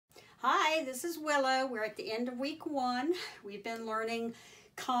Hi, this is Willow. We're at the end of week 1. We've been learning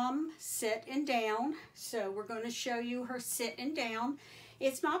come, sit, and down. So we're going to show you her sit and down.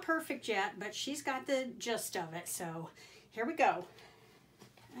 It's not perfect yet, but she's got the gist of it. So here we go.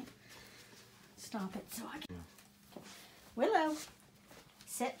 Okay. Stop it so I can. Willow,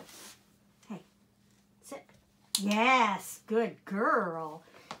 sit. Hey, sit. Yes, good girl.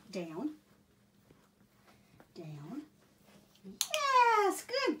 Down. Down. Yes,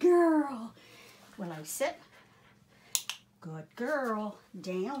 good girl. Willow, sit. Good girl.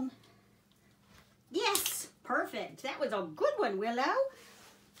 Down. Yes, perfect. That was a good one, Willow.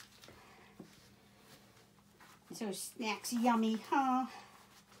 So snacks yummy, huh?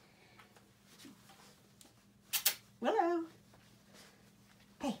 Willow.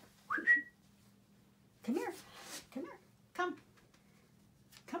 Hey. Come here. Come here. Come.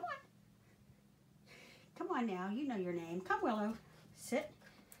 Come on. Come on now. You know your name. Come, Willow. Sit.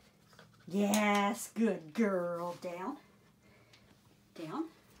 Yes. Good girl. Down. Down.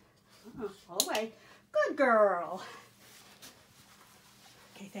 All the way. Good girl.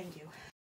 Okay, thank you.